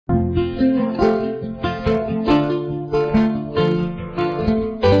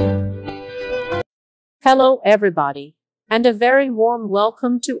Hello everybody, and a very warm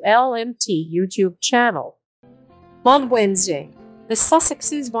welcome to LMT YouTube channel. On Wednesday, the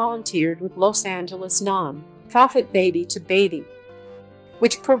Sussexes volunteered with Los Angeles non-profit Baby to Baby,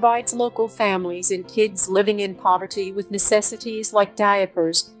 which provides local families and kids living in poverty with necessities like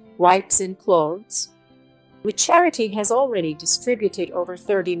diapers, wipes, and clothes. The charity has already distributed over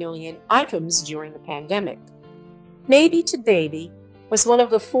 30 million items during the pandemic. Baby to Baby was one of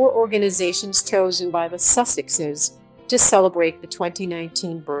the 4 organizations chosen by the Sussexes to celebrate the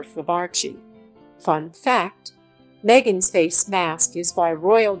 2019 birth of Archie. Fun fact, Meghan's face mask is by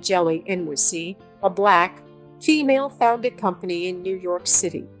Royal Jelly NYC, a Black, female-founded company in New York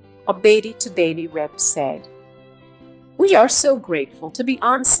City, a Baby to Baby rep said. "We are so grateful to be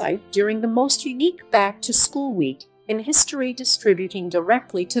on site during the most unique back-to-school week in history, distributing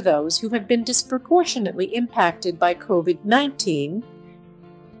directly to those who have been disproportionately impacted by COVID-19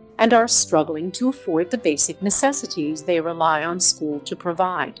 and are struggling to afford the basic necessities they rely on school to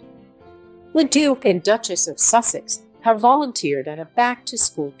provide." The Duke and Duchess of Sussex have volunteered at a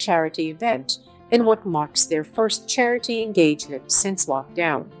back-to-school charity event in what marks their first charity engagement since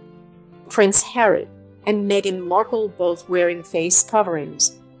lockdown. Prince Harry and Meghan Markle, both wearing face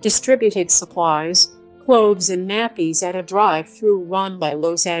coverings, distributed supplies, clothes, and nappies at a drive-through run by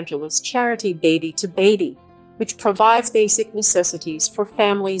Los Angeles charity Baby to Baby, which provides basic necessities for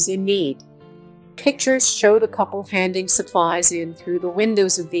families in need. Pictures show the couple handing supplies in through the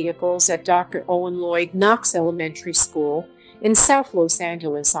windows of vehicles at Dr. Owen Lloyd Knox Elementary School in South Los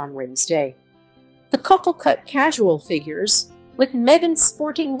Angeles on Wednesday. The couple cut casual figures, with Meghan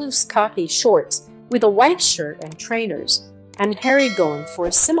sporting loose khaki shorts with a white shirt and trainers, and Harry going for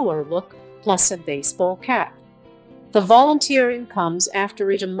a similar look plus a baseball cap. The volunteering comes after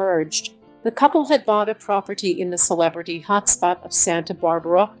it emerged the couple had bought a property in the celebrity hotspot of Santa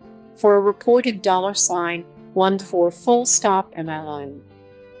Barbara for a reported $1.14 million.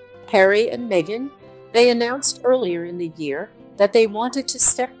 Harry and Meghan, they announced earlier in the year that they wanted to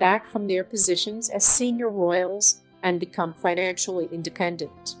step back from their positions as senior royals and become financially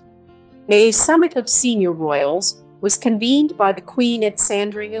independent. A summit of senior royals was convened by the Queen at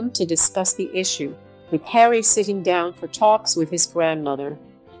Sandringham to discuss the issue, with Harry sitting down for talks with his grandmother,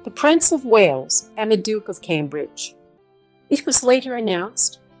 the Prince of Wales, and the Duke of Cambridge. It was later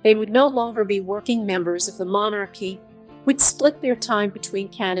announced they would no longer be working members of the monarchy, would split their time between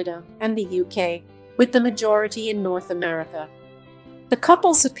Canada and the UK, with the majority in North America. The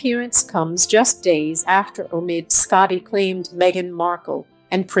couple's appearance comes just days after Omid Scotty claimed Meghan Markle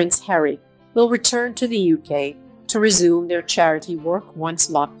and Prince Harry will return to the UK to resume their charity work once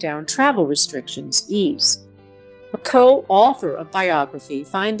lockdown travel restrictions ease. A co-author of biography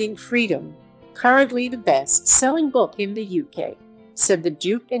Finding Freedom, currently the best-selling book in the UK, said the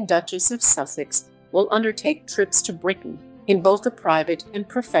Duke and Duchess of Sussex will undertake trips to Britain in both a private and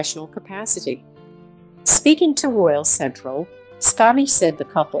professional capacity. Speaking to Royal Central, Scotty said the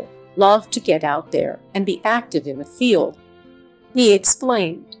couple loved to get out there and be active in the field. He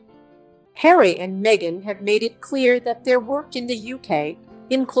explained, "Harry and Meghan have made it clear that their work in the UK,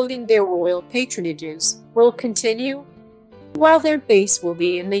 including their royal patronages, will continue. While their base will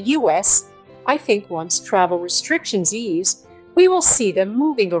be in the US, I think once travel restrictions ease, we will see them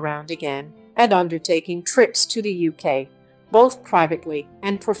moving around again and undertaking trips to the UK, both privately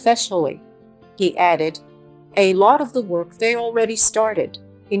and professionally." He added, "A lot of the work they already started,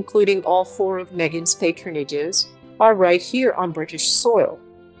 including all 4 of Meghan's patronages, are right here on British soil."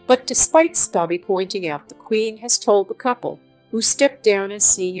 But despite Scotty pointing out the Queen has told the couple, who stepped down as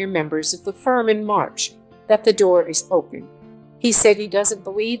senior members of the firm in March, that the door is open. He said he doesn't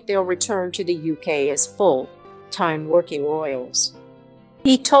believe they'll return to the UK as full-time working royals.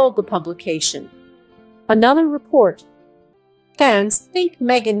 He told the publication, "Another report. Fans think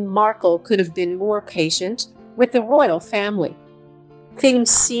Meghan Markle could have been more patient with the royal family. Things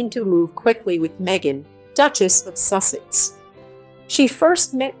seem to move quickly with Meghan, Duchess of Sussex. She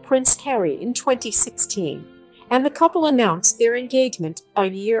first met Prince Harry in 2016, and the couple announced their engagement a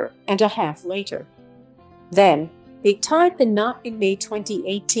year and a half later. Then, they tied the knot in May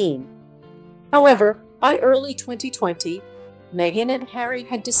 2018. However, by early 2020, Meghan and Harry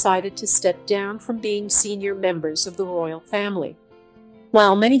had decided to step down from being senior members of the royal family.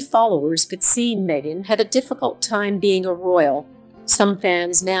 While many followers could see Meghan had a difficult time being a royal, some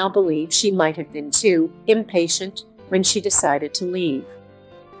fans now believe she might have been too impatient when she decided to leave.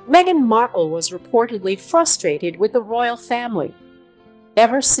 Meghan Markle was reportedly frustrated with the royal family.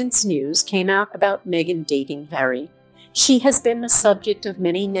 Ever since news came out about Meghan dating Harry, she has been the subject of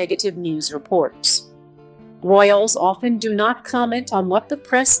many negative news reports. Royals often do not comment on what the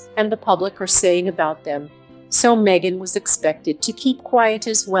press and the public are saying about them, so Meghan was expected to keep quiet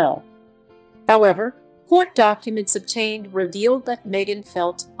as well. However, court documents obtained revealed that Meghan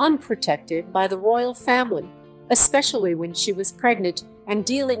felt unprotected by the royal family, especially when she was pregnant and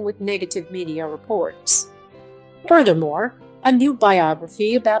dealing with negative media reports. Furthermore, a new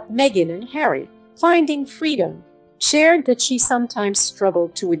biography about Meghan and Harry, Finding Freedom, shared that she sometimes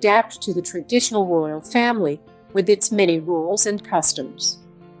struggled to adapt to the traditional royal family with its many rules and customs.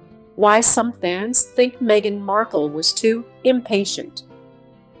 Why some fans think Meghan Markle was too impatient.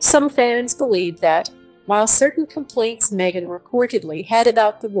 Some fans believe that, while certain complaints Meghan reportedly had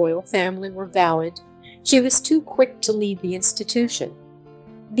about the royal family were valid, she was too quick to leave the institution.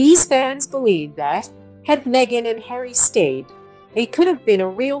 These fans believe that, had Meghan and Harry stayed, they could have been a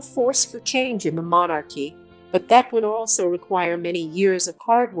real force for change in the monarchy, but that would also require many years of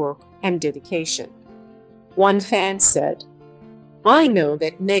hard work and dedication. One fan said, "I know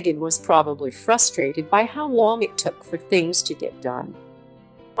that Meghan was probably frustrated by how long it took for things to get done.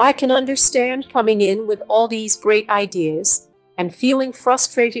 I can understand coming in with all these great ideas and feeling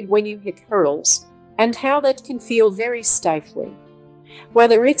frustrated when you hit hurdles, and how that can feel very stifling.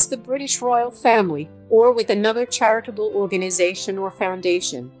 Whether it's the British royal family or with another charitable organization or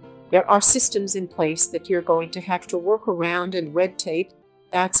foundation, there are systems in place that you're going to have to work around, and red tape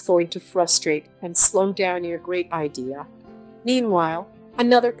that's going to frustrate and slow down your great idea." Meanwhile,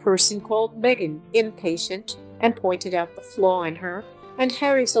 another person called Meghan impatient and pointed out the flaw in her and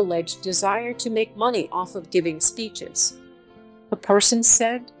Harry's alleged desire to make money off of giving speeches. The person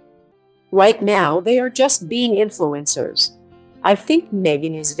said, "Right now, they are just being influencers. I think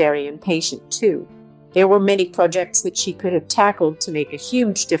Meghan is very impatient too. There were many projects that she could have tackled to make a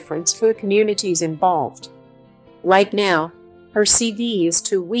huge difference for the communities involved. Right now, her CV is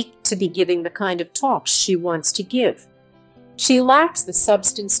too weak to be giving the kind of talks she wants to give. She lacks the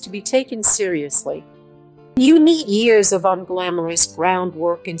substance to be taken seriously. You need years of unglamorous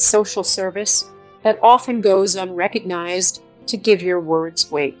groundwork in social service that often goes unrecognized to give your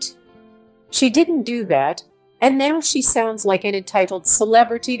words weight. She didn't do that, and now she sounds like an entitled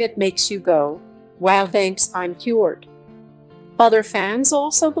celebrity that makes you go, 'Wow, thanks, I'm cured.'" Other fans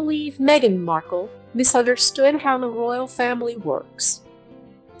also believe Meghan Markle misunderstood how the royal family works.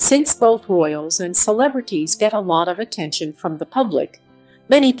 Since both royals and celebrities get a lot of attention from the public,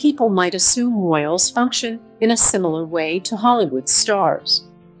 many people might assume royals function in a similar way to Hollywood stars.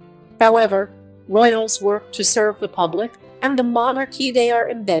 However, royals work to serve the public and the monarchy they are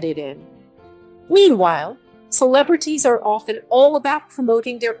embedded in. Meanwhile, celebrities are often all about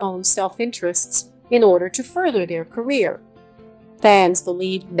promoting their own self-interests in order to further their career. Fans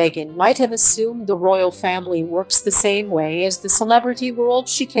believe Meghan might have assumed the royal family works the same way as the celebrity world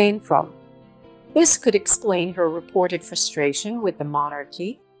she came from. This could explain her reported frustration with the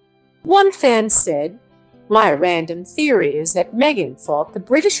monarchy. One fan said, "My random theory is that Meghan thought the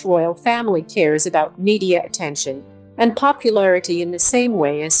British royal family cares about media attention and popularity in the same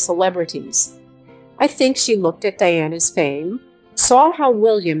way as celebrities. I think she looked at Diana's fame, saw how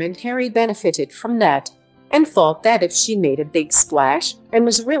William and Harry benefited from that, and thought that if she made a big splash and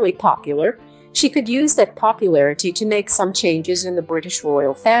was really popular, she could use that popularity to make some changes in the British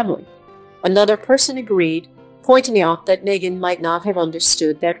royal family." Another person agreed, pointing out that Meghan might not have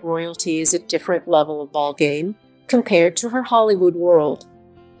understood that royalty is a different level of ballgame compared to her Hollywood world.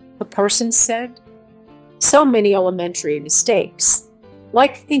 The person said, "So many elementary mistakes,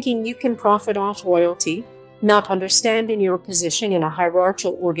 like thinking you can profit off royalty, not understanding your position in a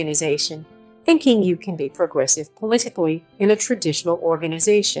hierarchical organization, thinking you can be progressive politically in a traditional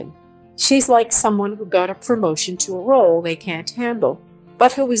organization. She's like someone who got a promotion to a role they can't handle,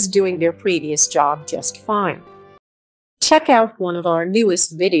 but who was doing their previous job just fine." Check out one of our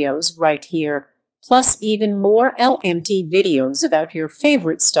newest videos right here, plus even more LMT videos about your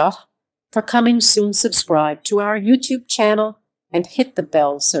favorite stuff. For coming soon, subscribe to our YouTube channel and hit the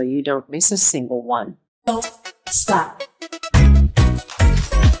bell so you don't miss a single one. Don't stop.